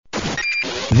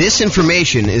This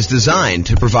information is designed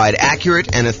to provide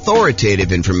accurate and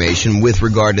authoritative information with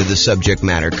regard to the subject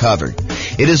matter covered.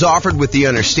 It is offered with the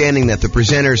understanding that the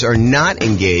presenters are not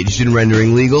engaged in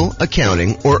rendering legal,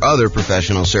 accounting, or other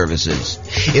professional services.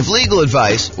 If legal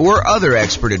advice or other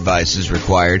expert advice is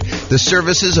required, the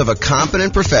services of a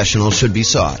competent professional should be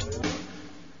sought.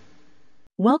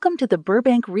 Welcome to the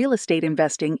Burbank Real Estate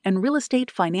Investing and Real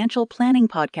Estate Financial Planning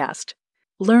Podcast.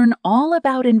 Learn all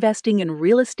about investing in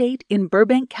real estate in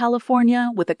Burbank,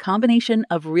 California with a combination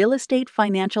of real estate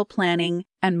financial planning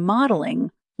and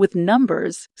modeling with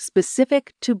numbers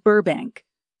specific to Burbank,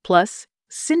 plus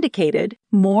syndicated,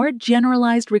 more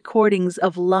generalized recordings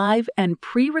of live and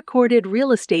pre-recorded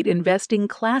real estate investing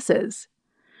classes.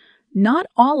 Not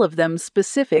all of them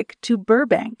specific to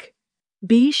Burbank.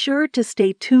 Be sure to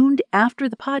stay tuned after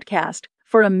the podcast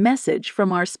for a message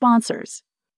from our sponsors.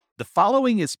 The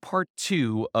following is part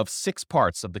 2 of 6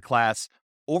 parts of the class,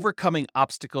 Overcoming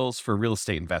Obstacles for Real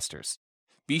Estate Investors.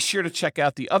 Be sure to check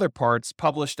out the other parts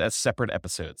published as separate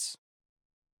episodes.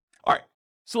 All right,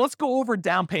 so let's go over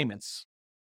down payments.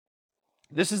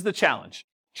 This is the challenge.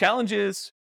 Challenge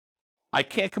is, I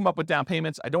can't come up with down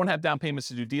payments. I don't have down payments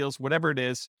to do deals, whatever it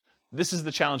is. This is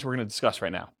the challenge we're going to discuss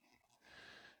right now.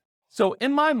 So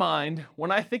in my mind,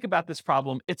 when I think about this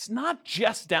problem, it's not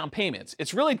just down payments.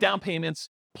 It's really down payments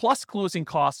plus closing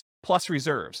costs, plus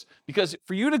reserves. Because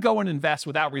for you to go and invest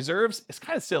without reserves, it's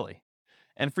kind of silly.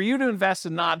 And for you to invest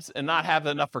and not have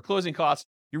enough for closing costs,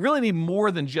 you really need more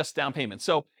than just down payment.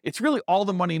 So it's really all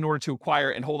the money in order to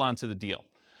acquire and hold on to the deal.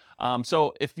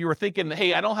 So if you were thinking,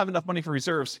 hey, I don't have enough money for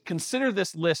reserves, consider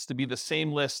this list to be the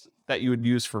same list that you would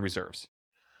use for reserves.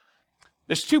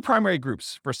 There's 2 primary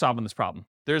groups for solving this problem.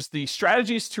 There's the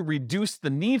strategies to reduce the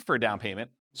need for a down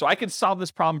payment. So I could solve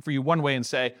this problem for you one way and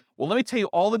say, well, let me tell you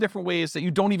all the different ways that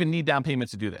you don't even need down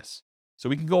payment to do this. So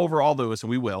we can go over all those, and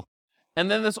we will. And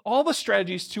then there's all the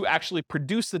strategies to actually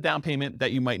produce the down payment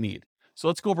that you might need. So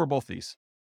let's go over both these.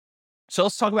 So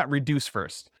let's talk about reduce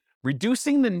first.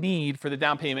 Reducing the need for the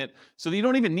down payment so that you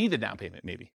don't even need the down payment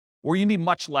maybe, or you need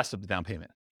much less of the down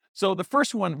payment. So the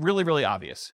first one, really, really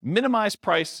obvious. Minimize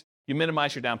price. You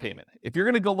minimize your down payment. If you're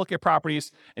going to go look at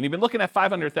properties and you've been looking at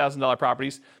 $500,000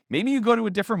 properties, maybe you go to a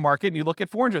different market and you look at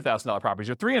 $400,000 properties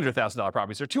or $300,000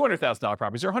 properties or $200,000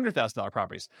 properties or $100,000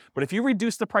 properties. But if you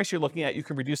reduce the price you're looking at, you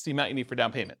can reduce the amount you need for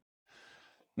down payment.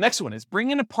 Next one is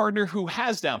bring in a partner who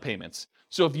has down payments.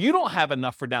 So if you don't have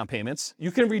enough for down payments,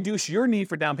 you can reduce your need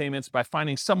for down payments by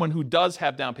finding someone who does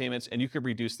have down payments, and you can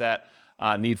reduce that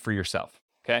need for yourself,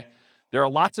 okay? There are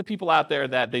lots of people out there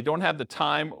that they don't have the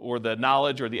time or the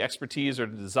knowledge or the expertise or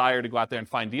the desire to go out there and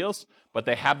find deals, but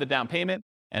they have the down payment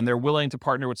and they're willing to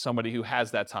partner with somebody who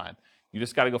has that time. You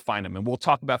just got to go find them. And we'll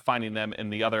talk about finding them in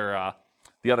the other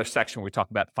section where we talk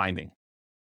about finding.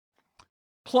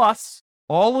 Plus,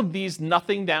 all of these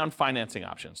nothing down financing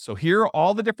options. So here are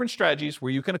all the different strategies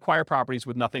where you can acquire properties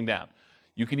with nothing down.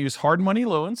 You can use hard money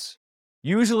loans.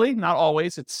 Usually, not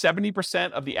always, it's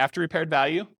 70% of the after repaired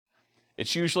value.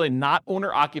 It's usually not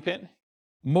owner-occupant.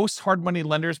 Most hard money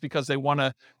lenders, because they want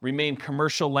to remain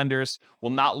commercial lenders, will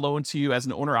not loan to you as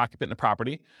an owner-occupant in the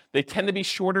property. They tend to be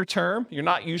shorter term. You're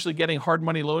not usually getting hard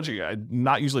money loans, or you're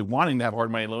not usually wanting to have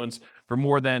hard money loans for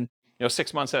more than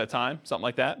 6 months at a time, something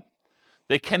like that.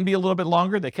 They can be a little bit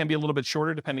longer. They can be a little bit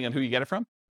shorter, depending on who you get it from.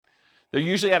 They're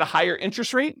usually at a higher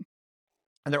interest rate,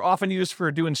 and they're often used for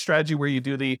doing strategy where you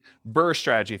do the BRRRR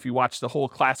strategy. If you watch the whole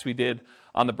class we did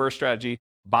on the BRRRR strategy,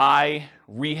 buy,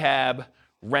 rehab,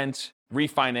 rent,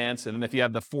 refinance, and then if you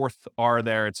have the 4th R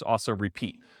there, it's also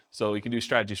repeat. So you can do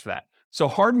strategies for that. So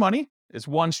hard money is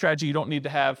one strategy you don't need to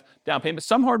have down payment.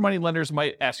 Some hard money lenders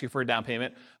might ask you for a down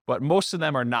payment, but most of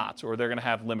them are not, or they're going to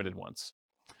have limited ones.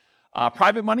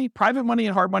 Private money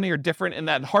and hard money are different in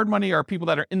that hard money are people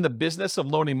that are in the business of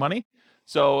loaning money.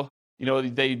 So,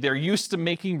 they're used to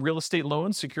making real estate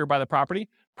loans secured by the property.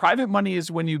 Private money is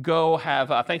when you go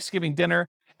have a Thanksgiving dinner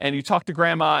and you talk to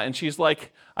grandma and she's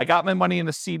like, I got my money in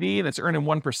the CD and it's earning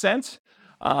 1%.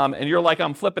 And you're like,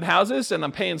 I'm flipping houses and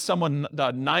I'm paying someone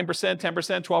 9%, 10%,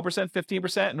 12%,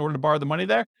 15% in order to borrow the money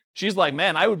there. She's like,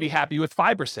 man, I would be happy with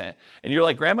 5%. And you're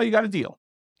like, grandma, you got a deal.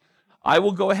 I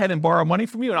will go ahead and borrow money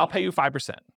from you and I'll pay you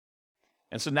 5%.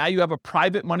 And so now you have a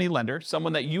private money lender,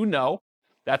 someone that you know.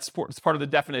 That's part of the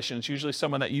definition. It's usually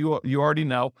someone that you already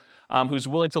know who's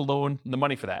willing to loan the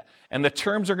money for that. And the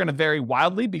terms are going to vary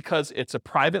wildly because it's a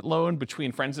private loan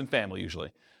between friends and family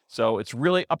usually. So it's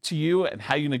really up to you and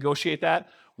how you negotiate that,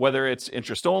 whether it's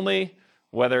interest only,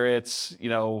 whether it's,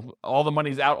 all the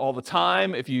money's out all the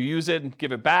time. If you use it and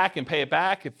give it back and pay it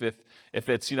back, if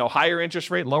it's, higher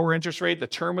interest rate, lower interest rate, the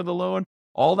term of the loan,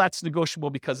 All that's negotiable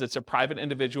because it's a private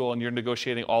individual and you're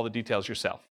negotiating all the details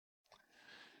yourself.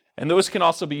 And those can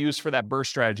also be used for that BRRRR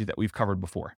strategy that we've covered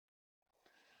before.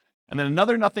 And then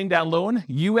another nothing down loan,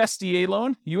 USDA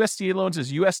loan. USDA loans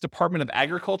is U.S. Department of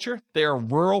Agriculture. They are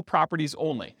rural properties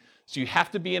only. So you have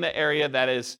to be in an area that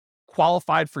is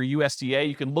qualified for USDA.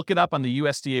 You can look it up on the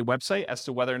USDA website as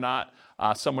to whether or not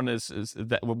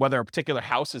whether a particular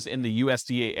house is in the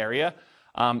USDA area.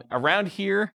 Around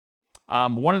here,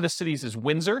 one of the cities is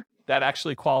Windsor. That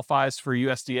actually qualifies for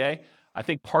USDA. I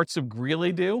think parts of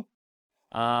Greeley do.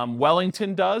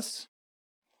 Wellington does.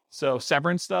 So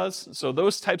Severance does. So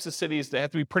those types of cities, they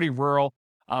have to be pretty rural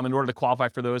in order to qualify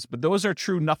for those. But those are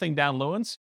true nothing down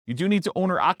loans. You do need to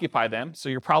own or occupy them. So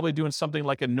you're probably doing something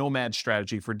like a nomad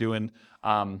strategy for doing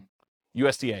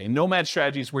USDA. A nomad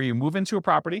strategy is where you move into a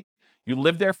property, you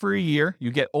live there for a year,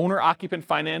 you get owner-occupant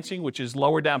financing, which is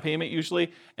lower down payment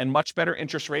usually, and much better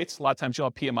interest rates. A lot of times you'll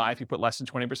have PMI if you put less than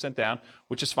 20% down,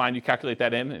 which is fine. You calculate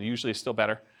that in, and usually it's still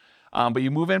better. But you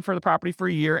move in for the property for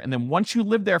a year, and then once you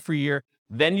live there for a year,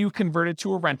 then you convert it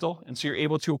to a rental, and so you're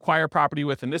able to acquire property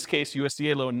with, in this case,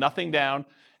 USDA loan, nothing down,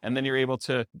 and then you're able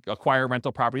to acquire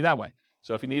rental property that way.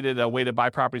 So if you needed a way to buy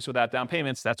properties without down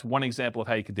payments, that's one example of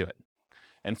how you could do it.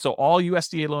 And so all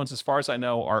USDA loans, as far as I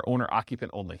know, are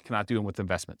owner-occupant only, cannot do them with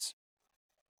investments.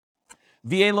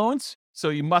 VA loans, so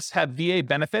you must have VA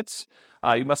benefits.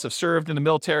 You must have served in the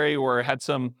military or had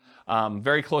some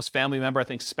very close family member. I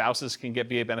think spouses can get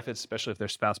VA benefits, especially if their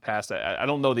spouse passed. I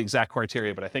don't know the exact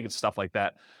criteria, but I think it's stuff like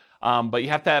that. But you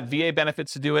have to have VA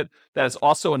benefits to do it. That is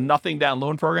also a nothing down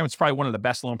loan program. It's probably one of the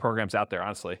best loan programs out there,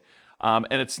 honestly. And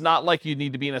it's not like you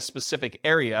need to be in a specific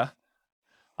area.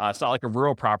 It's not like a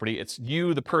rural property. It's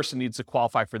you, the person, needs to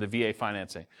qualify for the VA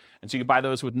financing. And so you can buy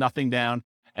those with nothing down.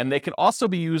 And they can also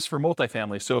be used for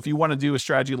multifamily. So if you want to do a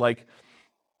strategy like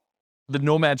the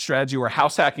nomad strategy or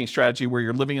house hacking strategy where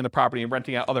you're living in the property and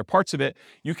renting out other parts of it,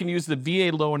 you can use the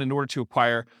VA loan in order to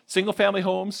acquire single family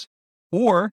homes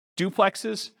or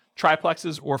duplexes,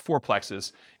 triplexes, or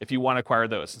fourplexes if you want to acquire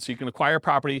those. And so you can acquire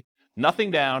property,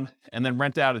 nothing down, and then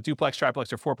rent out a duplex,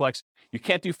 triplex, or fourplex. You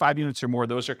can't do 5 units or more.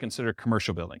 Those are considered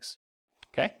commercial buildings.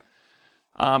 Okay?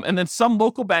 And then some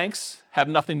local banks have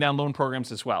nothing down loan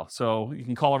programs as well. So you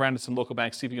can call around to some local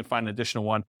banks, see if you can find an additional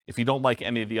one if you don't like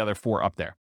any of the other 4 up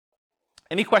there.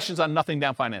 Any questions on nothing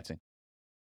down financing?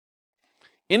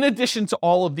 In addition to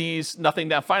all of these nothing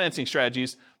down financing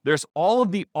strategies, there's all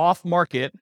of the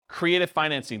off-market creative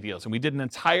financing deals. And we did an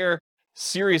entire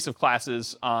series of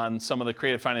classes on some of the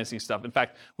creative financing stuff. In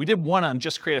fact, we did one on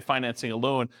just creative financing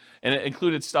alone, and it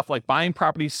included stuff like buying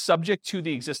properties subject to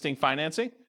the existing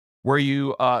financing, where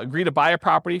you agree to buy a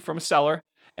property from a seller,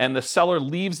 and the seller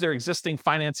leaves their existing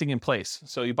financing in place.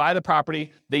 So you buy the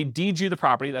property, they deed you the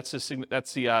property, that's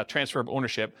the transfer of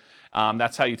ownership.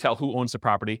 That's how you tell who owns the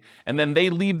property, and then they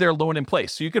leave their loan in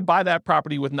place. So you could buy that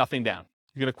property with nothing down.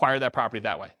 You can acquire that property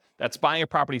that way. That's buying a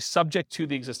property subject to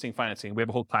the existing financing. We have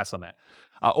a whole class on that.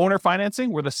 Owner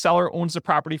financing, where the seller owns the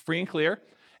property free and clear,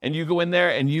 and you go in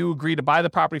there and you agree to buy the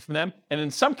property from them. And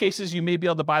in some cases, you may be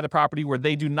able to buy the property where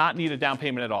they do not need a down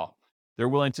payment at all. They're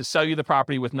willing to sell you the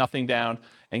property with nothing down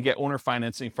and get owner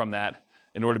financing from that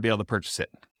in order to be able to purchase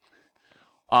it.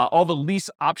 All the lease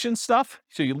option stuff,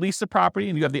 so you lease the property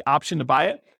and you have the option to buy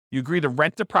it. You agree to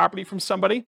rent the property from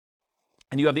somebody,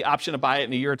 and you have the option to buy it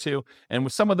in a year or two. And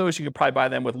with some of those, you could probably buy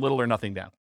them with little or nothing down.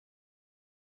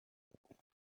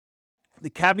 The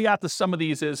caveat to some of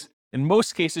these is, in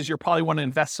most cases, you'll probably want to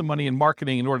invest some money in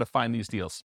marketing in order to find these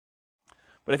deals.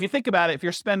 But if you think about it, if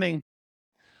you're spending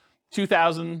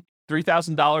 $2,000,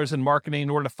 $3,000 in marketing in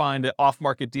order to find an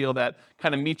off-market deal that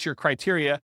kind of meets your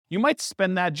criteria, you might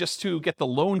spend that just to get the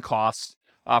loan costs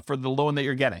for the loan that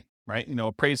you're getting, right? You know,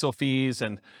 appraisal fees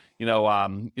and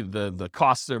the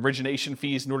costs, the origination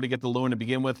fees in order to get the loan to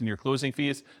begin with, and your closing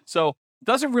fees. So it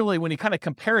doesn't really, when you kind of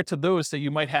compare it to those that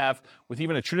you might have with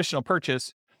even a traditional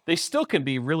purchase, they still can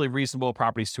be really reasonable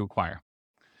properties to acquire.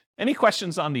 Any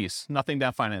questions on these? Nothing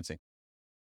down financing.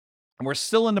 And we're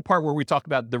still in the part where we talk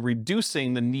about the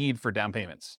reducing the need for down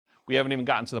payments. We haven't even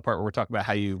gotten to the part where we're talking about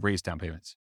how you raise down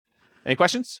payments. Any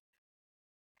questions?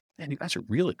 Man, you guys are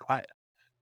really quiet.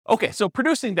 Okay, so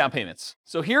producing down payments.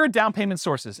 So here are down payment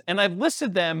sources, and I've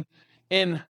listed them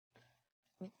in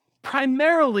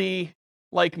primarily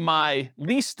like my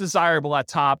least desirable at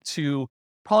top to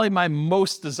probably my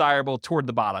most desirable toward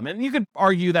the bottom. And you could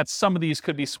argue that some of these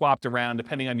could be swapped around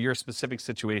depending on your specific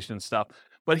situation and stuff.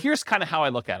 But here's kind of how I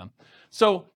look at them.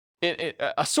 So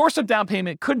a source of down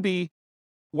payment could be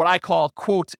what I call,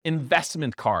 quote,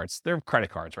 investment cards. They're credit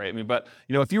cards, right? I mean, but,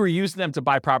 if you were using them to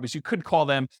buy properties, you could call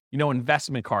them,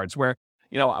 investment cards where,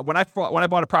 when I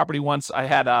bought a property once, I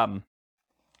had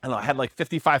I don't know, I had like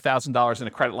 $55,000 in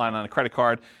a credit line on a credit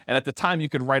card. And at the time you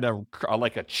could write a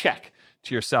check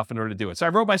to yourself in order to do it. So I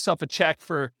wrote myself a check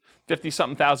for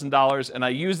 $50-something thousand, and I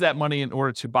used that money in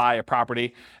order to buy a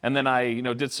property. And then I,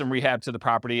 did some rehab to the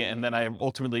property. And then I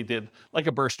ultimately did like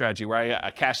a burst strategy where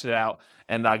I cashed it out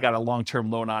and I got a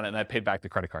long-term loan on it and I paid back the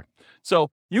credit card.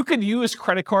 So you could use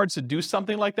credit cards to do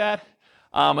something like that.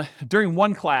 During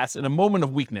one class, in a moment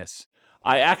of weakness,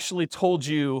 I actually told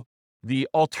you the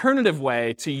alternative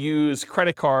way to use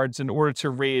credit cards in order to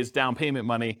raise down payment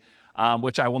money,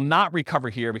 which I will not recover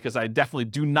here because I definitely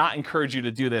do not encourage you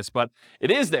to do this, but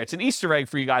it is there. It's an Easter egg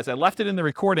for you guys. I left it in the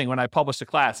recording when I published the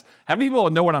class. How many people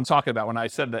know what I'm talking about when I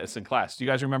said this in class? Do you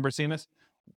guys remember seeing this?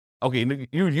 Okay,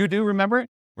 you do remember it?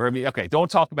 Or okay,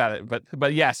 don't talk about it.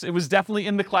 But yes, it was definitely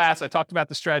in the class. I talked about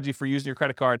the strategy for using your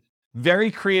credit card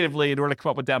very creatively in order to come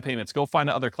up with down payments. Go find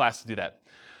another class to do that.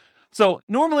 So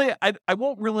normally, I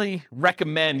won't really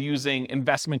recommend using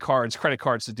investment cards, credit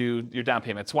cards to do your down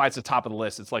payment. That's why it's the top of the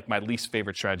list. It's like my least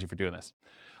favorite strategy for doing this.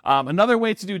 Another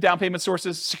way to do down payment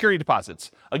sources, security deposits.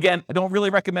 Again, I don't really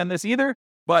recommend this either,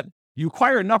 but you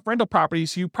acquire enough rental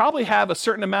properties, you probably have a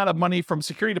certain amount of money from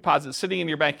security deposits sitting in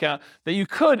your bank account that you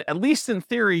could, at least in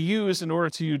theory, use in order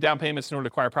to do down payments in order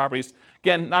to acquire properties.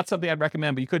 Again, not something I'd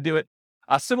recommend, but you could do it.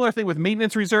 A similar thing with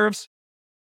maintenance reserves.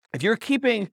 If you're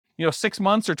keeping 6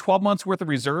 months or 12 months worth of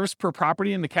reserves per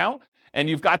property in the account, and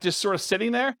you've got just sort of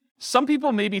sitting there, some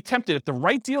people may be tempted if the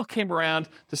right deal came around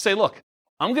to say, look,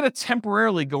 I'm going to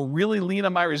temporarily go really lean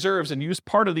on my reserves and use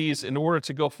part of these in order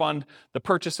to go fund the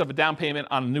purchase of a down payment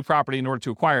on a new property in order to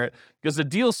acquire it because the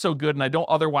deal's so good and I don't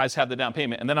otherwise have the down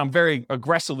payment. And then I'm very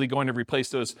aggressively going to replace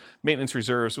those maintenance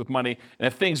reserves with money. And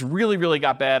if things really, really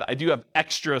got bad, I do have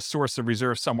extra source of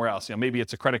reserves somewhere else. Maybe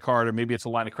it's a credit card or maybe it's a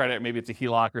line of credit, or maybe it's a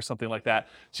HELOC or something like that.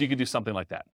 So you could do something like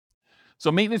that.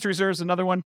 So maintenance reserves is another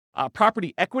one.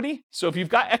 Property equity. So if you've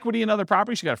got equity in other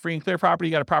properties, you got a free and clear property,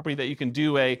 you got a property that you can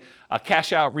do a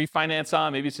cash out refinance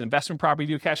on. Maybe it's an investment property, you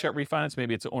do a cash out refinance.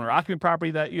 Maybe it's an owner occupant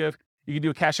property that you can do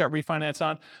a cash out refinance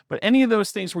on. But any of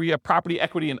those things where you have property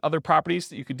equity in other properties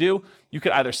that you could do, you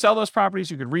could either sell those properties,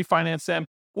 you could refinance them,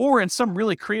 or in some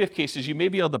really creative cases, you may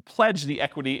be able to pledge the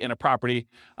equity in a property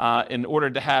in order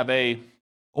to have a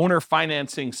owner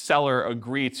financing seller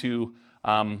agree to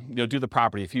do the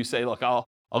property. If you say, look,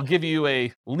 I'll give you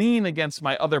a lien against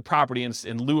my other property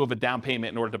in lieu of a down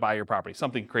payment in order to buy your property,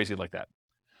 something crazy like that.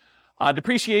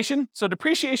 Depreciation. So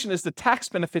depreciation is the tax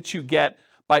benefits you get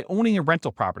by owning a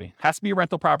rental property. It has to be a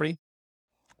rental property.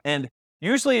 And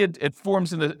usually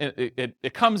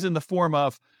it comes in the form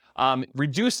of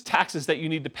reduced taxes that you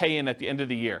need to pay in at the end of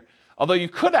the year. Although you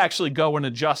could actually go and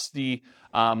adjust the,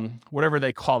 whatever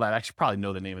they call that. I actually probably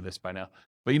know the name of this by now.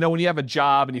 But when you have a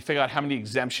job and you figure out how many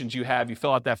exemptions you have, you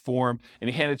fill out that form and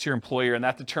you hand it to your employer, and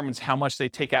that determines how much they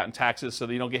take out in taxes so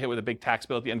that you don't get hit with a big tax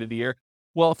bill at the end of the year.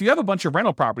 Well, if you have a bunch of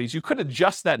rental properties, you could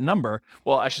adjust that number.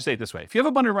 Well, I should say it this way. If you have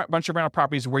a bunch of rental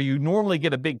properties where you normally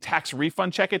get a big tax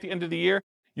refund check at the end of the year,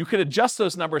 you could adjust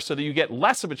those numbers so that you get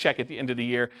less of a check at the end of the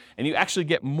year and you actually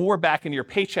get more back in your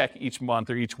paycheck each month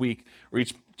or each week or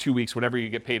each 2 weeks, whatever you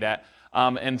get paid at.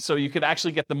 And so you could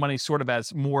actually get the money sort of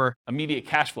as more immediate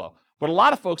cash flow. But a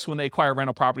lot of folks, when they acquire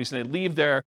rental properties and they leave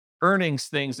their earnings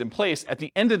things in place, at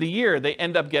the end of the year, they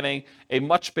end up getting a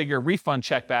much bigger refund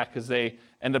check back because they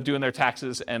end up doing their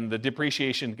taxes and the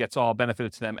depreciation gets all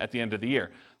benefited to them at the end of the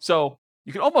year. So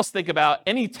you can almost think about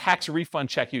any tax refund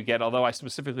check you get, although I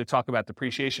specifically talk about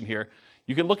depreciation here,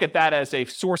 you can look at that as a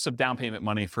source of down payment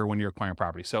money for when you're acquiring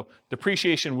property. So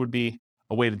depreciation would be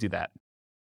a way to do that.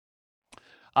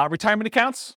 Retirement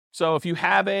accounts. So if you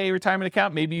have a retirement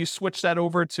account, maybe you switch that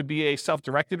over to be a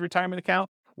self-directed retirement account,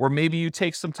 or maybe you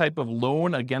take some type of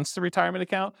loan against the retirement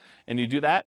account and you do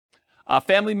that.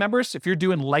 Family members, if you're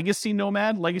doing legacy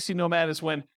nomad is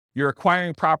when you're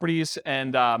acquiring properties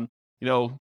and,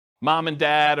 mom and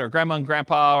dad or grandma and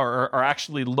grandpa are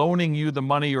actually loaning you the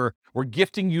money or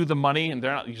gifting you the money, and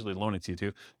they're not usually loaning to you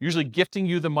too, usually gifting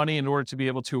you the money in order to be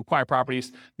able to acquire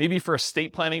properties. Maybe for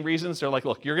estate planning reasons, they're like,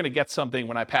 look, you're going to get something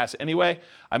when I pass anyway.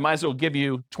 I might as well give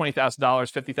you $20,000,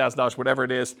 $50,000, whatever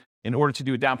it is, in order to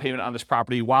do a down payment on this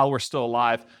property while we're still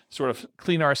alive, sort of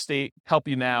clean our estate, help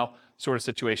you now sort of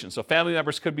situation. So family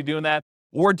members could be doing that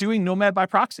or doing nomad by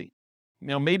proxy.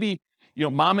 Maybe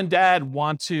mom and dad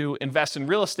want to invest in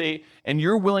real estate and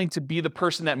you're willing to be the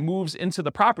person that moves into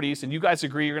the properties and you guys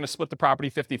agree you're going to split the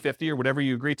property 50-50 or whatever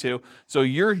you agree to. So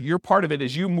your part of it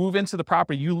is you move into the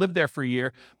property, you live there for a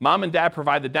year, mom and dad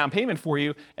provide the down payment for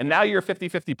you, and now you're a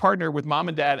 50-50 partner with mom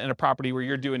and dad in a property where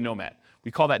you're doing nomad. We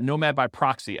call that nomad by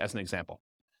proxy as an example.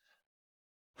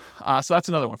 So that's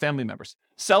another one, family members.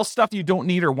 Sell stuff you don't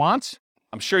need or want.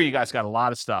 I'm sure you guys got a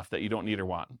lot of stuff that you don't need or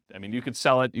want. I mean, you could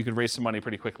sell it, you could raise some money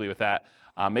pretty quickly with that.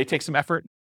 May take some effort,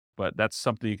 but that's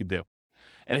something you could do.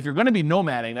 And if you're going to be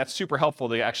nomading, that's super helpful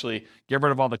to actually get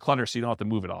rid of all the clutter so you don't have to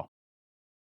move it all.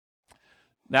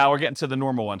 Now we're getting to the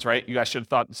normal ones, right? You guys should have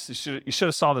thought, you should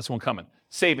have saw this one coming.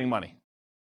 Saving money,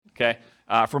 okay?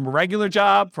 From a regular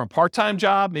job, from a part-time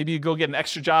job, maybe you go get an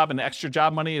extra job, and the extra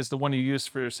job money is the one you use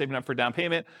for saving up for down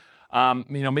payment.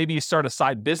 Maybe you start a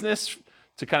side business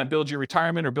to kind of build your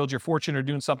retirement or build your fortune or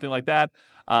doing something like that.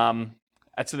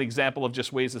 That's an example of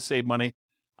just ways to save money.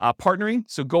 Partnering,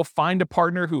 so go find a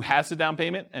partner who has the down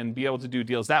payment and be able to do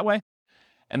deals that way.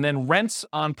 And then rents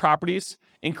on properties,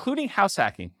 including house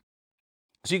hacking.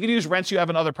 So you can use rents you have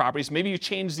in other properties. Maybe you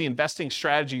change the investing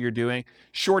strategy you're doing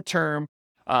short-term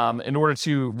in order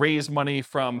to raise money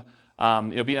from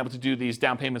being able to do these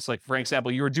down payments. Like, for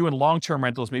example, you were doing long-term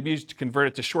rentals. Maybe you convert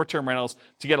it to short-term rentals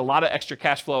to get a lot of extra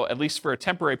cash flow, at least for a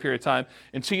temporary period of time,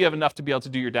 until you have enough to be able to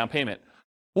do your down payment.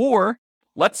 Or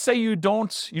let's say you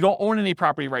don't own any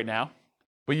property right now,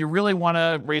 but you really want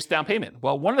to raise down payment.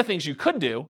 Well, one of the things you could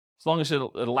do, as long as it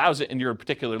allows it in your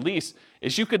particular lease,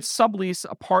 is you could sublease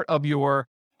a part of your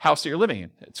house that you're living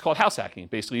in. It's called house hacking.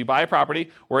 Basically, you buy a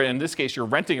property, or in this case, you're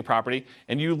renting a property,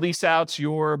 and you lease out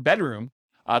your bedroom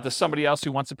to somebody else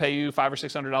who wants to pay you $500 or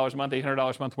 $600 a month,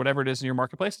 $800 a month, whatever it is in your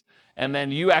marketplace, and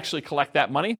then you actually collect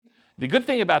that money. The good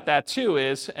thing about that too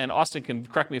is, and Austin can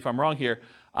correct me if I'm wrong here,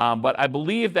 but I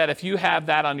believe that if you have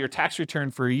that on your tax return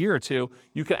for a year or two,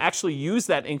 you can actually use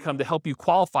that income to help you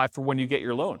qualify for when you get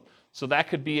your loan. So that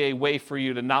could be a way for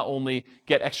you to not only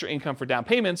get extra income for down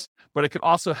payments, but it could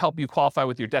also help you qualify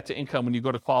with your debt to income when you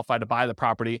go to qualify to buy the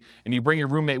property, and you bring your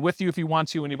roommate with you if you want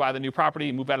to when you buy the new property,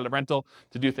 you move out of the rental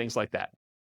to do things like that.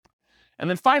 And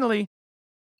then finally,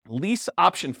 lease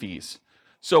option fees.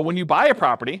 So when you buy a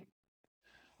property,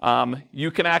 you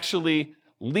can actually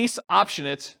lease option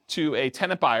it to a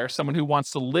tenant buyer, someone who wants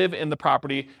to live in the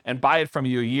property and buy it from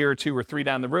you a year or 2 or 3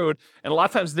 down the road. And a lot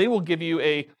of times they will give you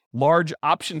a large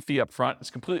option fee up front.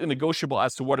 It's completely negotiable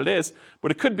as to what it is,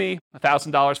 but it could be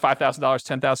 $1,000, $5,000,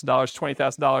 $10,000,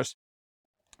 $20,000.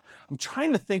 I'm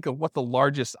trying to think of what the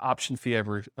largest option fee I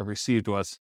received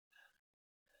was.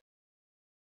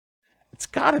 It's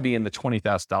got to be in the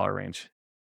 $20,000 range.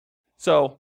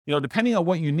 So, depending on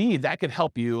what you need, that could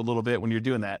help you a little bit when you're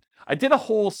doing that. I did a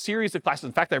whole series of classes.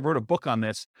 In fact, I wrote a book on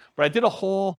this, but I did a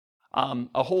whole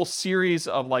series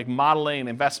of like modeling and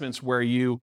investments where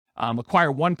you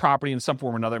acquire one property in some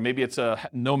form or another. Maybe it's a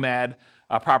nomad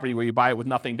property where you buy it with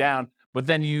nothing down, but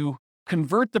then you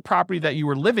convert the property that you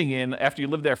were living in after you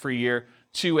lived there for a year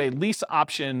to a lease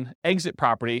option exit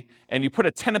property, and you put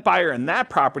a tenant buyer in that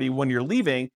property when you're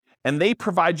leaving, and they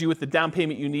provide you with the down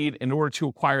payment you need in order to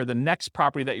acquire the next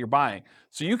property that you're buying.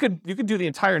 So you could do the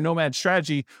entire nomad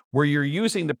strategy where you're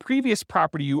using the previous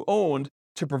property you owned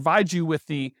to provide you with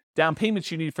the down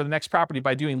payments you need for the next property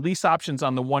by doing lease options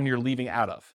on the one you're leaving out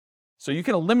of. So you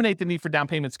can eliminate the need for down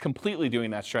payments completely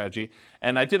doing that strategy.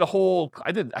 And I did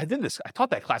this. I taught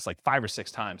that class like 5 or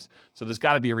 6 times. So there's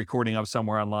got to be a recording of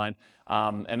somewhere online.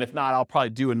 And if not, I'll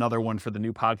probably do another one for the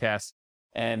new podcast.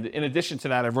 And in addition to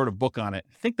that, I wrote a book on it.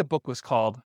 I think the book was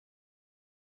called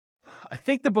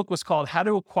How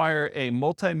to Acquire a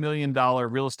Multi-Million-Dollar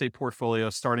Real Estate Portfolio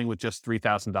Starting with Just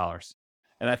 $3,000.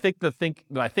 And I think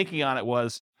my thinking on it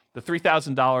was the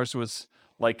 $3,000 was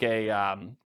like a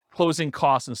closing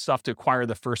costs and stuff to acquire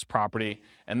the first property.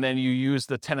 And then you use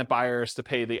the tenant buyers to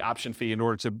pay the option fee in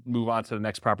order to move on to the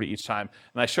next property each time.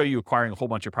 And I show you acquiring a whole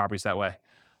bunch of properties that way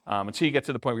until you get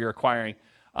to the point where you're acquiring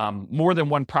more than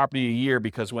one property a year,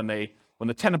 because when the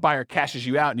tenant buyer cashes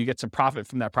you out and you get some profit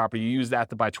from that property, you use that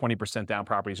to buy 20% down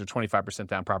properties or 25%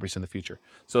 down properties in the future.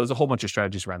 So there's a whole bunch of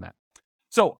strategies around that.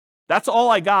 So that's all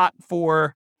I got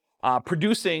for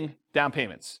producing down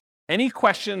payments. Any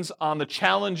questions on the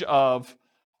challenge of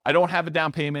I don't have a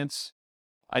down payments,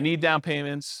 I need down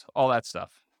payments, all that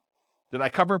stuff? Did I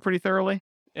cover it pretty thoroughly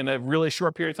in a really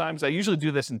short period of time? Because I usually do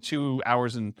this in 2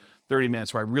 hours and 30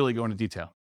 minutes where I really go into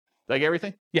detail. Did I get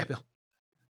everything? Yeah, Bill.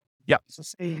 Yep.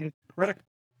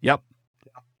 Yep.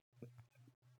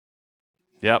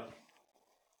 Yep.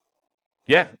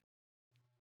 Yeah.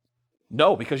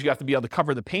 No, because you have to be able to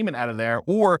cover the payment out of there,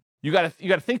 or you got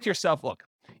to think to yourself, look,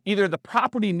 either the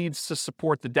property needs to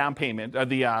support the down payment, or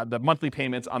the monthly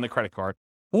payments on the credit card,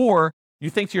 or you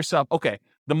think to yourself, okay,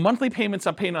 the monthly payments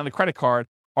I'm paying on the credit card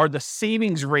are the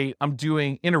savings rate I'm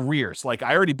doing in arrears. Like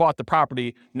I already bought the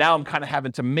property, now I'm kind of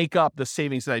having to make up the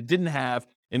savings that I didn't have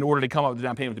in order to come up with the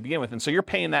down payment to begin with. And so you're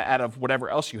paying that out of whatever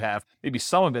else you have. Maybe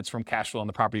some of it's from cash flow on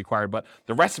the property acquired, but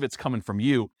the rest of it's coming from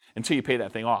you until you pay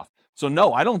that thing off. So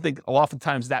no, I don't think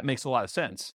oftentimes that makes a lot of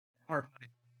sense.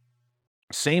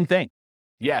 Same thing.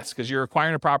 Yes, because you're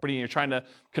acquiring a property and you're trying to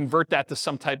convert that to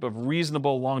some type of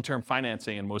reasonable long-term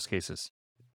financing in most cases.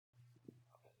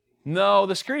 No,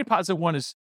 the security deposit one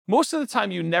is, most of the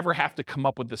time you never have to come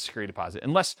up with the security deposit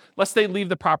unless they leave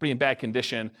the property in bad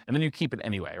condition and then you keep it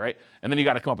anyway, right? And then you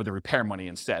got to come up with the repair money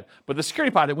instead. But the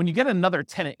security deposit, when you get another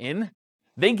tenant in,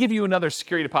 they give you another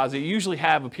security deposit. You usually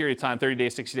have a period of time, 30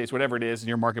 days, 60 days, whatever it is in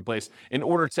your marketplace, in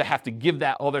order to have to give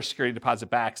that other security deposit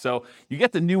back. So you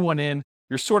get the new one in,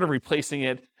 you're sort of replacing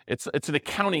it. It's an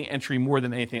accounting entry more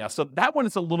than anything else. So that one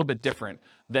is a little bit different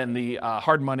than the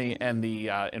hard money and the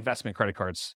investment credit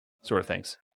cards sort of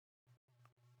things.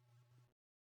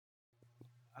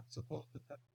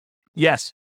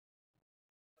 Yes.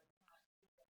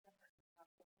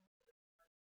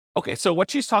 Okay, so what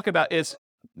she's talking about is,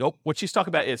 what she's talking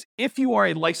about is if you are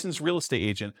a licensed real estate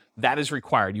agent, that is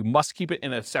required. You must keep it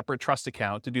in a separate trust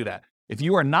account to do that. If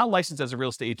you are not licensed as a real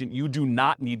estate agent, you do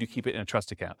not need to keep it in a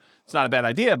trust account. It's not a bad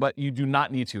idea, but you do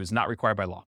not need to. It's not required by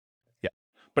law. Yeah.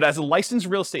 But as a licensed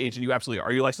real estate agent, you absolutely are.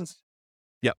 Are you licensed?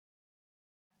 Yep.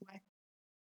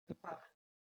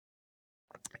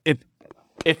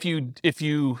 If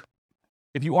you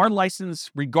are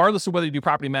licensed, regardless of whether you do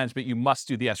property management, you must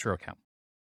do the escrow account.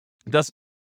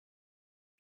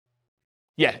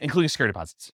 Yeah, including security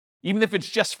deposits. Even if it's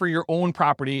just for your own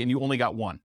property and you only got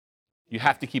one, you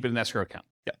have to keep it in an escrow account.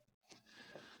 Yeah.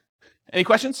 Any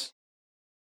questions?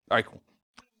 All right, cool.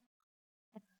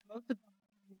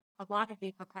 A lot of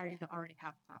these require you to already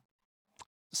have some.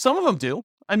 Some of them do.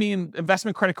 I mean,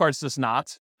 investment credit cards does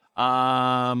not.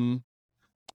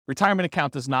 Retirement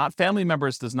account does not. Family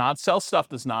members does not. Sell stuff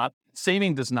does not.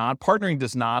 Saving does not. Partnering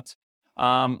does not.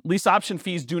 Lease option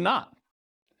fees do not.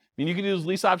 I mean, you can use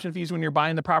lease option fees when you're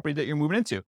buying the property that you're moving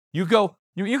into. You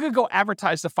could go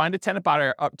advertise to find a tenant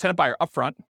buyer up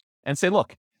front and say,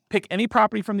 look, pick any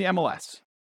property from the MLS.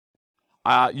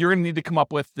 You're going to need to come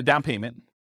up with the down payment,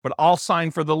 but I'll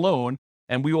sign for the loan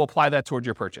and we will apply that towards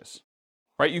your purchase.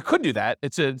 Right? You could do that.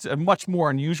 It's a much more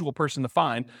unusual person to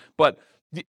find, but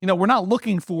we're not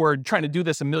looking for trying to do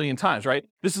this a million times, right?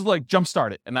 This is like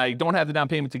jumpstart it, and I don't have the down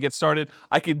payment to get started.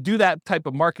 I could do that type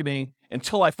of marketing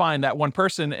until I find that one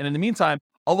person, and in the meantime,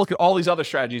 I'll look at all these other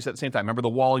strategies at the same time. Remember the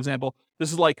wall example?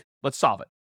 This is like, let's solve it.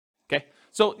 Okay?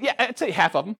 So yeah, I'd say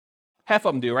half of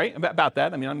them do, right? About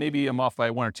that. I mean, maybe I'm off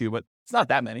by one or two, but it's not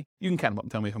that many. You can count them up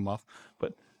and tell me if I'm off.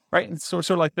 But right? It's sort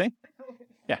of like thing.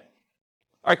 Yeah.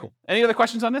 All right, cool. Any other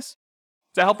questions on this? Is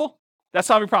that helpful? That's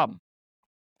solve your problem.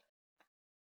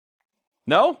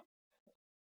 No?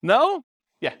 No?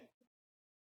 Yeah.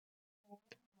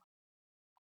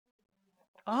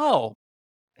 Oh.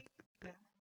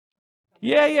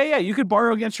 Yeah. You could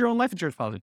borrow against your own life insurance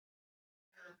policy.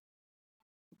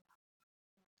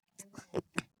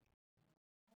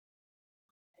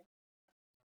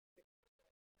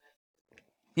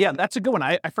 Yeah, that's a good one.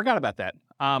 I forgot about that.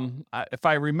 If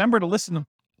I remember to listen to...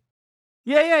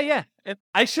 Yeah.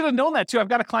 I should have known that too. I've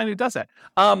got a client who does that.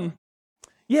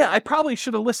 Yeah, I probably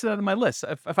should have listed that on my list.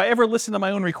 If I ever listen to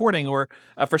my own recording, or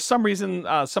for some reason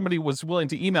somebody was willing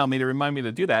to email me to remind me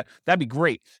to do that, that'd be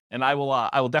great. And I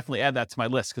will definitely add that to my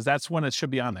list because that's when it should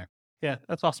be on there. Yeah,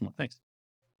 that's awesome. Thanks.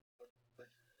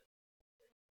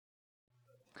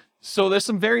 So there's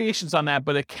some variations on that,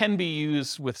 but it can be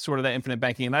used with sort of that infinite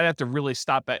banking. And I'd have to really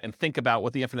stop it and think about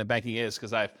what the infinite banking is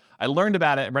because I learned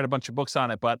about it and read a bunch of books on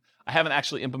it, but I haven't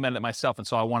actually implemented it myself. And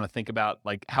so I want to think about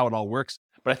like how it all works.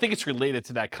 But I think it's related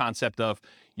to that concept of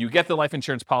you get the life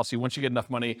insurance policy. Once you get enough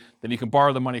money, then you can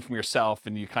borrow the money from yourself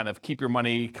and you kind of keep your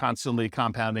money constantly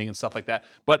compounding and stuff like that.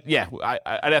 But yeah,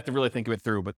 I'd have to really think of it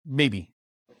through, but maybe.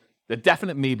 The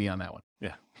definite maybe on that one.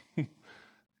 Yeah.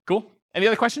 Cool. Any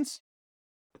other questions?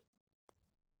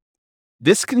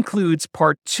 This concludes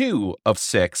part 2 of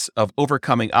 6 of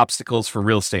Overcoming Obstacles for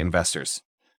Real Estate Investors.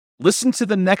 Listen to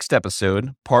the next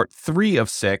episode, part 3 of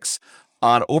 6,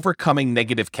 on overcoming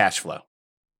negative cash flow.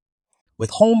 With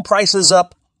home prices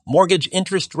up, mortgage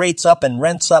interest rates up, and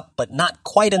rents up, but not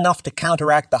quite enough to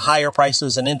counteract the higher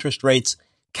prices and interest rates,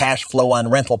 cash flow on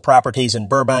rental properties in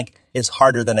Burbank is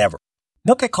harder than ever.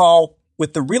 Book a call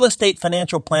with the Real Estate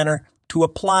Financial Planner to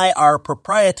apply our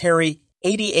proprietary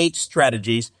 88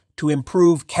 strategies to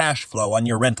improve cash flow on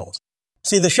your rentals.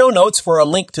 See the show notes for a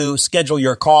link to schedule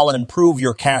your call and improve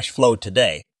your cash flow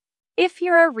today. If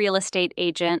you're a real estate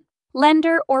agent,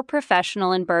 lender, or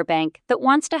professional in Burbank that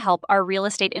wants to help our real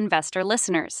estate investor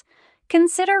listeners,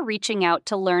 consider reaching out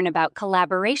to learn about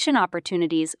collaboration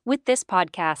opportunities with this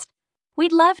podcast.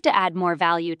 We'd love to add more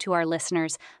value to our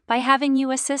listeners by having you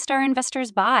assist our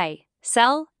investors buy,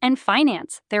 sell, and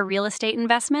finance their real estate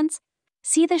investments.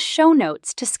 See the show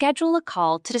notes to schedule a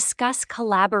call to discuss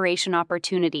collaboration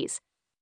opportunities.